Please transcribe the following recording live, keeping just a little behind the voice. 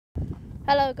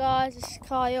Hello guys, this is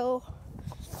Kyle.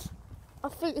 I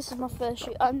think this is my first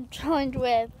shoot. I'm joined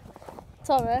with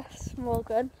Thomas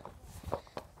Morgan,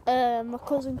 my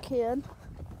cousin Kian,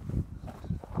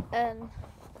 and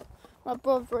my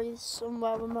brother is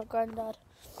somewhere with my granddad.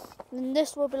 And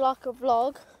this will be like a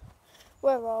vlog.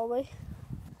 Where are we?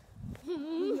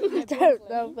 I don't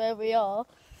know where we are.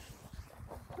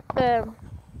 But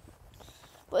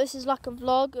this is like a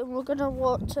vlog, and we're gonna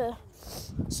walk to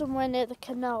somewhere near the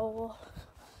canal.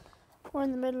 We're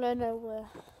in the middle of nowhere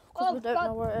because we don't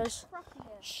know where it is.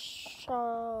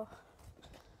 So,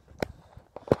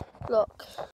 look.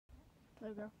 There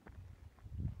we go.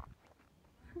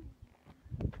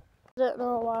 I don't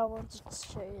know why I wanted to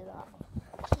show you that.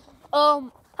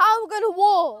 How are we going to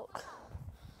walk?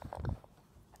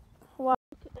 Wow.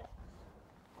 Look at this.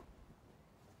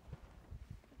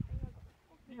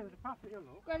 Yeah, there's a path here,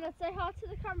 look. Gonna say hi to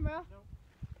the camera. No.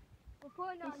 We're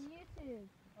putting it on YouTube.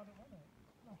 I don't want it.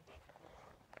 No.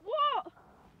 What?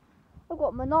 I've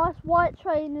got my nice white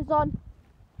trainers on.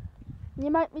 And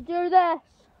you make me do this.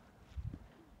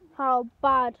 How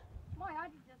bad. My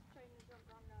Adidas trainers are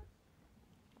gone now.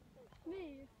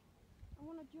 Me, I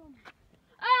want to jump.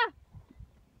 Ah!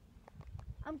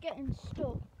 I'm getting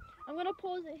stuck. I'm gonna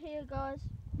pause it here, guys,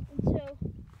 until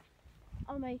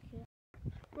I make it.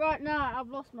 Right now, I've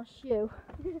lost my shoe.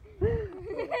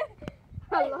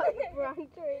 I like brown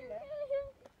trainer.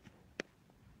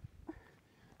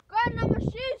 Grandma, my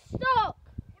shoe's stuck.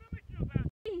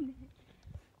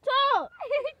 Talk.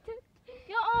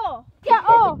 Get off. Get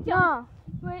off. Nah.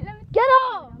 Wait, let me Get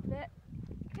off.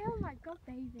 Oh my god,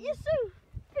 baby. You're so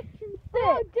freaking thick.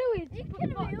 Oh, do it. You But can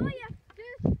not- be all you have to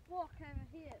do is walk over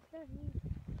here. Don't need.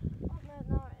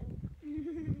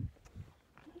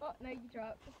 Oh, no, you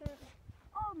dropped.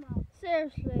 Oh no.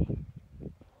 Seriously.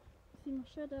 See my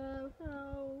shadow.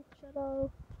 Oh,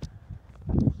 shadow.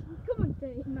 Come on,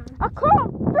 dirty man. I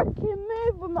can't freaking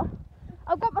move with my.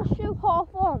 I've got my shoe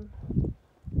half on.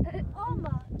 Oh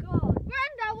my god.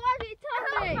 Brenda, why did you tell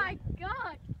me? Oh my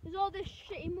god. There's all this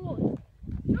shitty mud.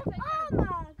 Oh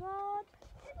my god.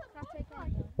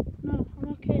 No, I'm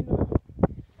okay now.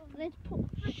 I need to put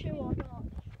my shoe on.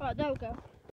 Right, there we go.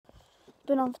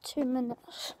 Been on for 2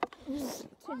 minutes.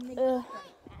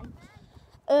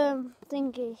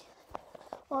 Thingy.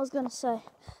 What I was gonna say.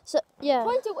 So yeah.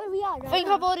 Point at where we are. I think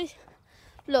I've already.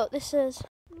 Look, this is.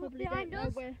 Look Probably behind don't know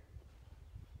us. where.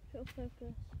 It'll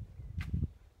focus.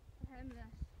 We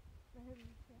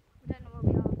don't know where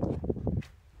we are.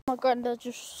 My granddad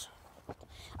just.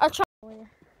 I try.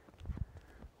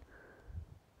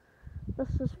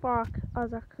 That's as far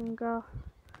as I can go.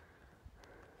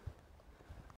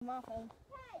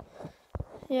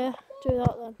 Yeah, do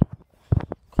that then.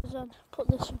 Because then put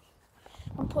this.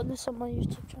 I'm putting this on my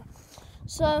YouTube channel.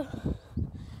 So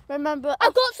remember,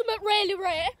 I've got something really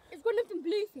rare. It's one of them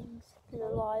blue things. you're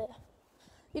a liar.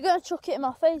 You're gonna chuck it in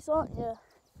my face, aren't you?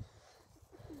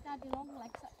 Daddy long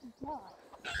legs that can fly.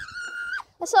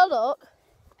 Let's have a look.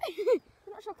 You're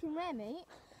not shocking rare, mate.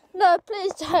 No,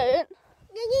 please don't. I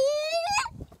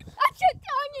chucked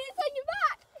it on you. It's on your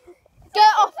back.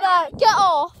 Get off now. Get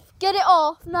off. Get it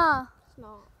off now. It's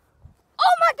not.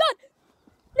 Oh my god!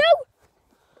 No!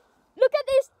 Look at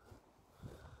this!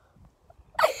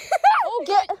 Oh,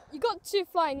 Get- you got two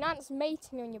flying ants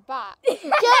mating on your back. Get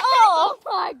Oh off.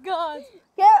 my god!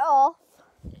 Get off.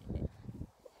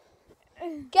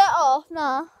 Get off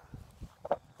now.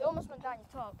 They almost went down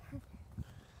your top.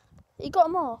 You got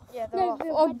them off. Yeah, they're off.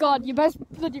 Oh god, you best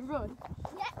bloody run.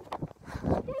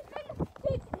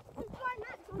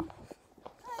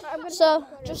 So,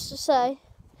 just to say,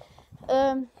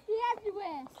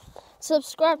 everywhere.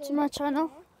 subscribe to my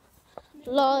channel,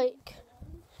 like,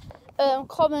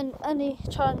 comment any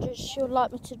challenges you would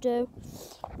like me to do.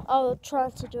 I will try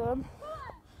to do them.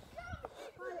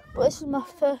 But this is my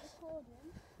first.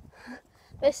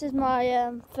 This is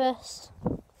my first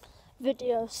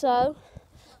video, so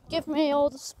give me all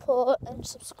the support and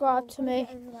subscribe to me.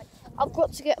 I've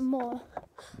got to get more.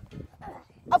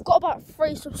 I've got about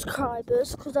 3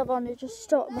 subscribers because I've only just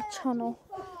started my channel.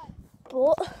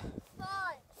 But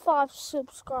 5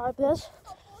 subscribers.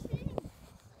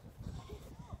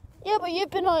 Yeah, but you've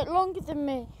been on it longer than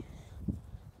me.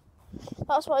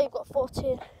 That's why you've got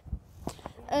 14.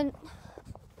 And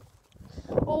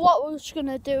well, what we're just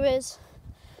gonna do is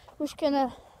we're just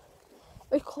gonna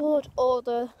record all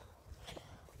the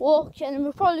walking. And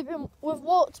we've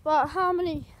walked about how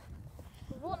many?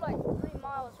 We've walked like 3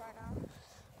 miles right now.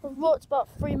 We've walked about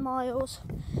 3 miles.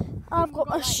 I've got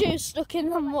my shoes stuck in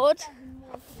the mud.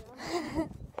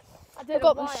 I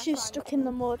got my shoes stuck in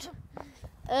the mud.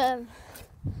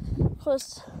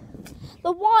 Because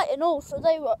They're white and all, so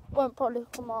they won't probably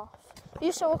come off. Are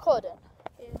you still recording?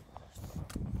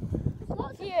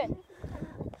 What's Ian?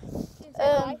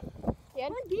 Ian?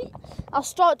 I'll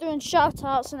start doing shout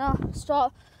outs and I'll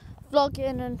start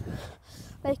vlogging and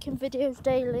making videos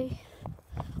daily.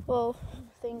 Well,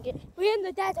 thingy. We're in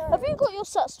the desert. Have you got your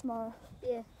sets tomorrow?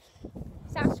 Yeah.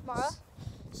 That's tomorrow.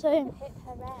 Same. Hit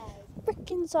hooray.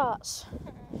 Freaking sets.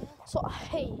 That's what I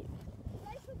hate.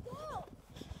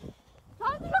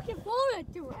 I'm looking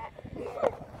forward to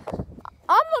it.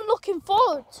 I'm not looking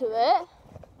forward to it.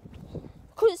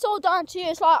 Because it's all down to you.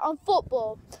 It's like on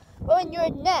football. When you're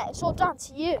in net, it's all down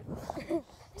to you. To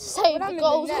save When I'm the in the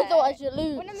goals, net- otherwise you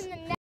lose. When I'm in the